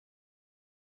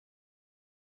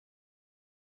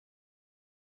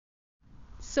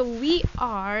So we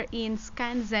are in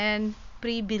Skanzen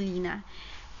Prybilina.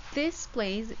 This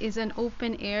place is an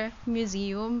open-air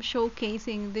museum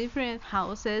showcasing different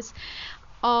houses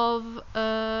of,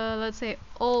 let's say,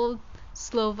 old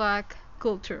Slovak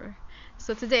culture.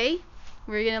 So today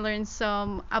we're gonna learn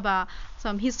some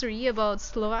history about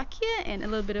Slovakia and a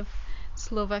little bit of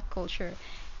Slovak culture.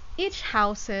 Each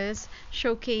houses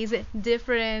showcase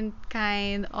different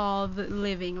kind of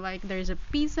living. Like there's a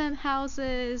peasant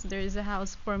houses, there's a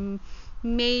house for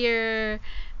mayor,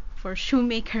 for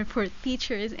shoemaker, for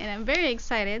teachers, and I'm very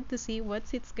excited to see what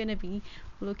it's gonna be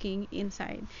looking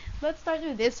inside. Let's start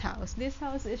with this house. This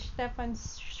house is Stefan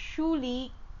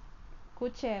Shuli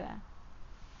Kuchera.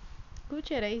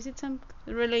 Kuchera, is it some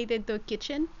related to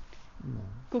kitchen? No.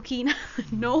 Cooking?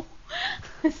 No.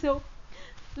 So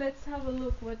let's have a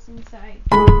look what's inside.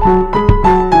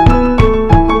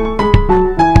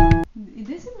 It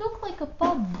doesn't look like a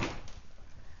pub.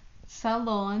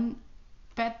 Salon,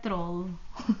 petrol.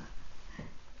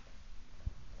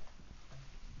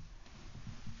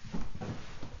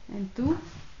 And two.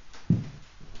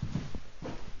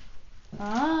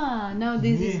 Ah, now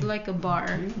this is like a bar.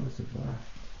 It was a bar.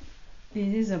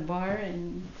 This is a bar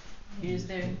and here's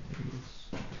the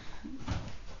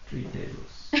Three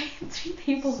tables. three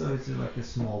tables. So it's like a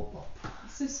small pub.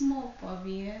 It's a small pub,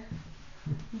 yeah.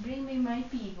 Bring me my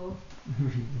pivo.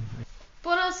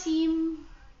 Prosím,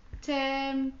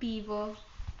 chcem pivo.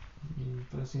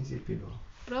 Prosím si pivo.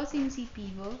 Prosím si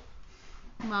pivo.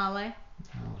 Malé.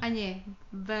 A nie,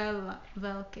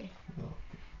 veľké.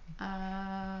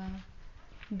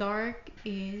 Dark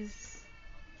is...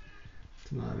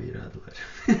 Tmavý radler.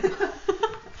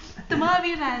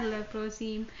 Tmavý radler,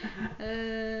 prosím.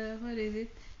 What is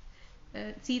it?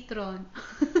 Citron.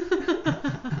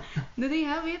 Do they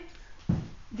have it?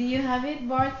 Do you have it,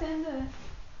 bartender?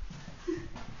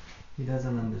 He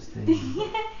doesn't understand.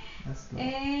 That's not.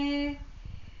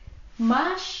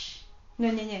 Mash.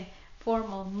 No.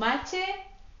 Formal. Mače.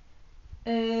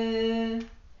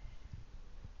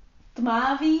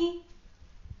 Tmavý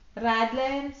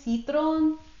radler,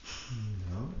 citron.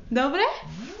 Dobre?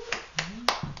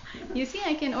 You see,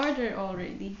 I can order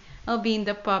already. I'll be in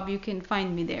the pub. You can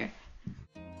find me there.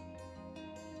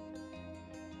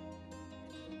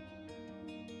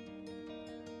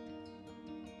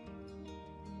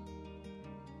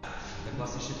 Tak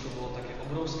vlastne všetko bolo také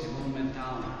obrovské,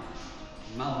 monumentálne.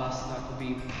 Mal vás to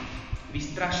akoby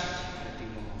vystrašiť pred tým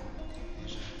Bohom.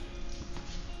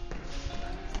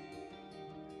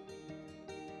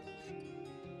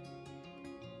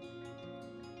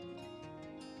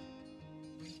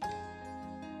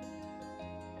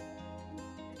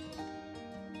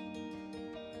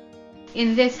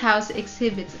 In this house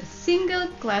exhibits a single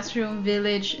classroom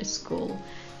village school,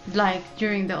 like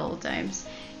during the old times.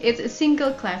 It's a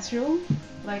single classroom,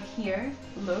 like here,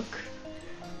 look.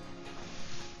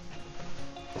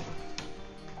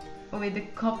 With a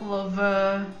couple of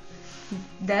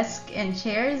desks and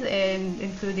chairs, and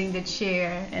including the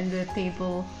chair and the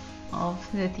table of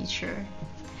the teacher.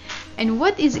 And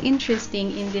what is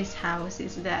interesting in this house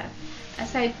is that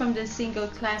aside from the single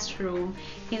classroom,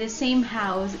 in the same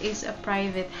house is a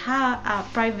private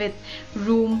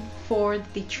room for the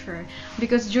teacher,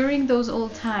 because during those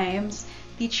old times,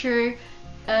 teacher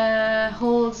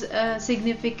holds a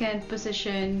significant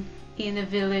position in a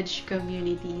village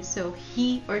community, so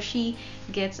he or she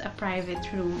gets a private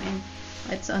room. And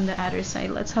it's on the other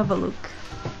side. Let's have a look.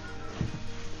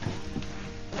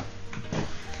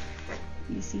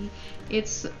 You see,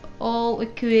 it's all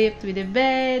equipped with a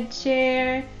bed,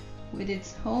 chair, with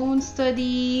its own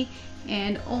study,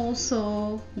 and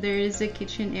also there is a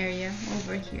kitchen area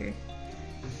over here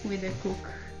with a cook,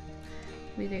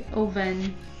 with an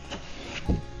oven.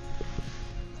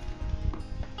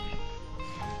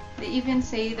 They even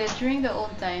say that during the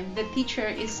old time, the teacher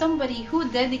is somebody who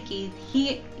dedicates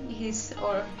his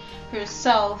or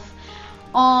herself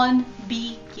on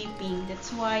beekeeping.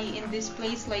 That's why in this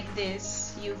place like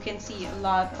this, you can see a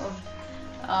lot of,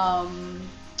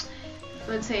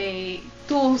 let's say,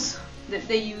 tools that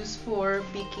they use for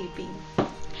beekeeping.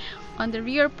 On the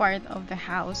rear part of the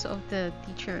house of the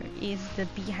teacher is the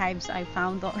beehives I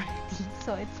found already.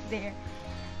 So it's there.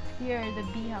 Here are the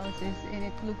bee houses, and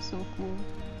it looks so cool.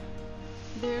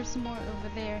 There's more over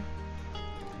there.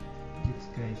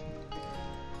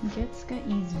 Детская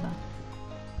изба.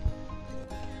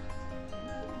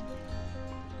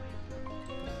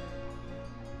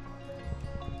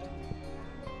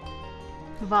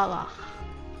 Voila.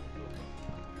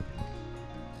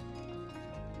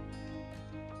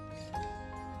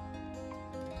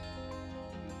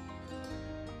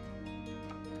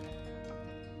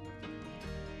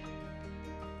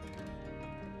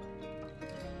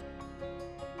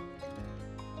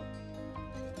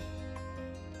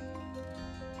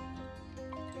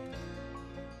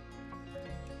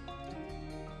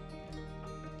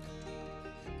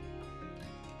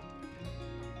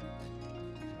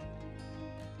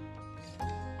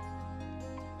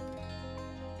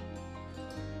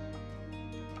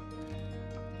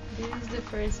 This is the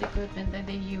first equipment that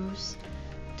they use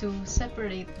to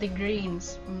separate the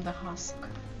grains from the husk.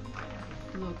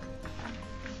 Look.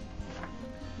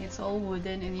 It's all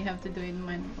wooden and you have to do it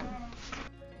manually.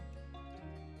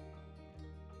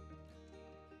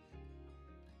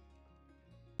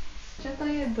 Co to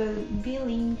je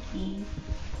bylinky?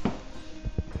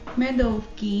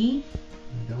 Medovky.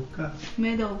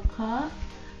 Medovka.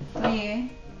 To je...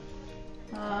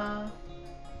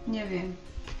 neviem.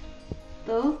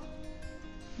 To?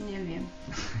 Neviem.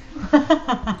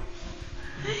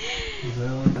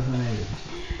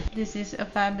 This is a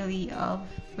family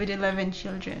with 11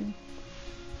 children.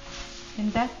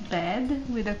 And that bed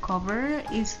with a cover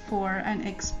is for an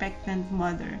expectant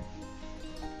mother.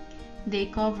 They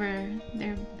cover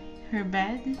her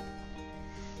bed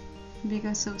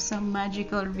because of some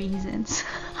magical reasons.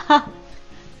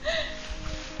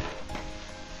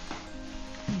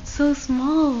 It's so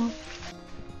small.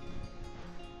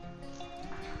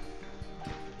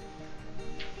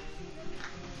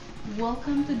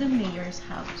 Welcome to the mayor's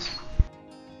house.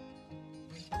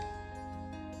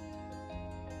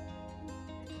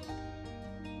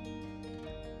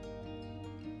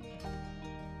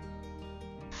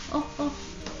 Oh,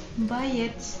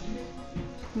 Vajec.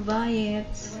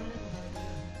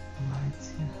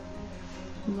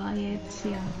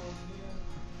 Yeah.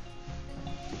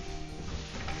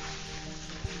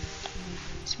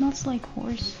 Smells like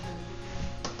horse.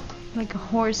 Like a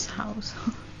horse house.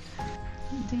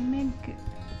 They make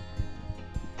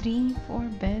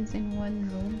 3-4 beds in one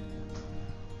room.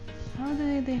 How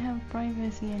do they have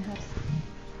privacy and have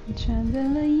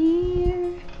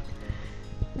chandelier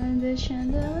and the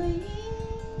chandelier?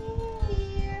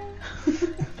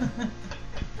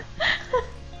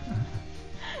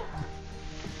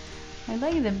 I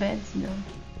like the beds though,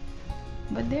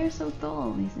 but they're so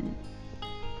tall, isn't it?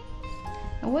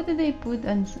 And what do they put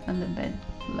on the bed?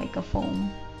 Like a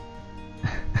foam?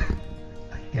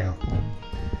 Yeah, foam.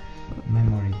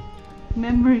 Memory.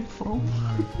 Memory foam.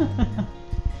 Yeah.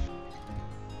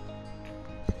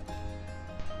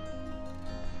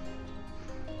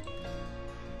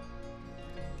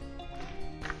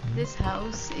 This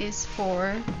house is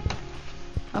for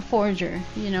a forger,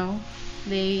 you know.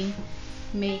 They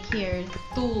make here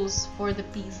tools for the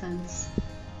peasants.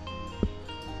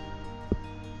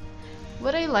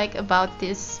 What I like about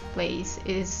this place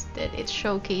is that it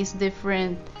showcases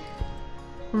different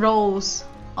rows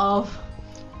of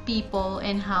people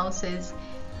and houses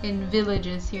in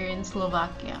villages here in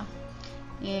Slovakia.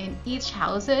 And each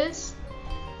houses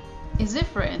is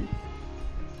different.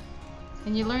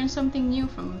 And you learn something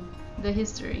new from the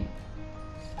history.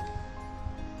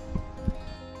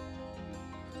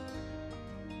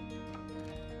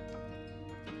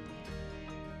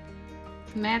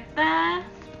 Meta,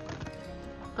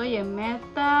 to je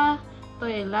meta, to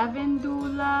je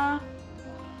lavendula,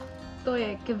 to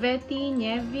je kvety,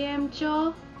 neviem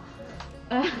čo.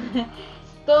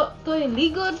 To je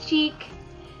ligorčík,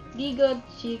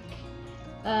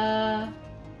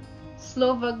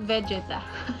 Slovak vegeta.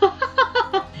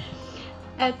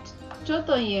 A čo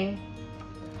to je?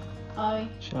 Aj.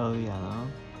 Šalvia, no?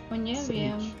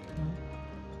 Neviem. Sage.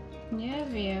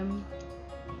 Neviem.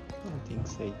 I think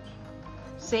sage.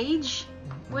 Sage?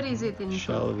 What is it in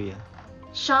Šalvia.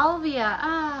 Šalvia.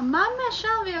 Máme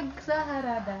šalvia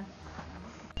zahrada.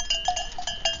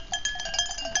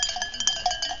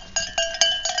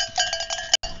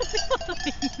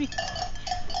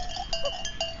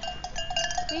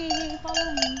 Hey,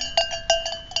 follow me.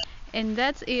 And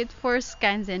that's it for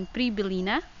Skanzen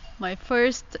Prybilina, my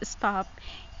first stop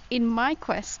in my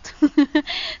quest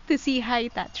to see High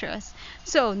Tatras.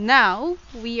 So now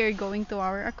we are going to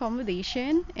our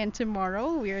accommodation, and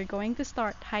tomorrow we are going to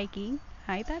start hiking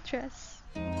High Tatras.